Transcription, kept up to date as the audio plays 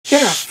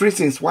Here are three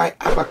reasons why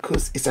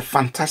ABAQUS is a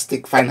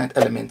fantastic finite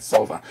element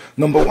solver.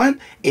 Number one,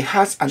 it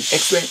has an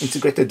excellent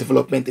integrated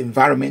development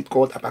environment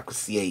called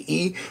ABAQUS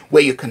CAE,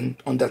 where you can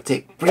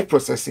undertake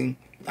pre-processing,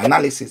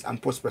 analysis,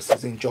 and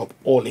post-processing job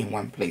all in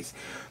one place.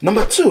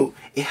 Number two,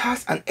 it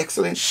has an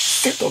excellent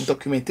set of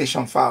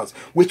documentation files,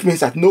 which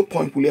means at no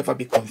point will you ever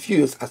be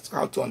confused as to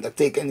how to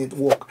undertake any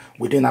work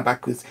within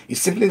ABAQUS. You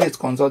simply need to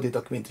consult the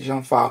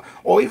documentation file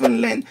or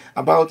even learn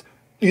about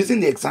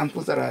using the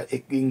examples that are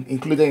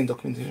included in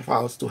documentation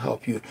files to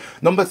help you.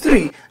 Number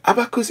three,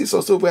 ABAQUS is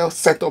also well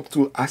set up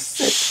to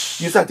accept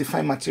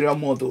user-defined material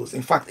models.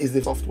 In fact, it's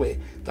the software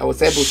that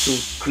was able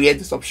to create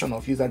this option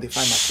of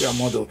user-defined material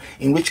model,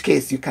 in which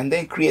case you can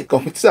then create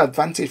competitive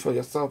advantage for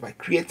yourself by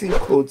creating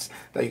codes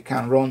that you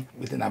can run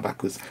within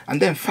ABAQUS.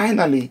 And then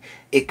finally,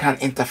 it can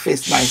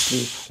interface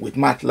nicely with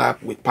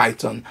MATLAB, with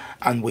Python,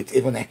 and with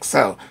even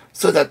Excel,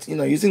 so that,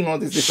 using all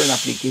these different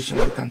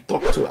applications, you can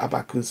talk to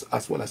ABAQUS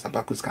as well as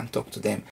ABAQUS can talk to them.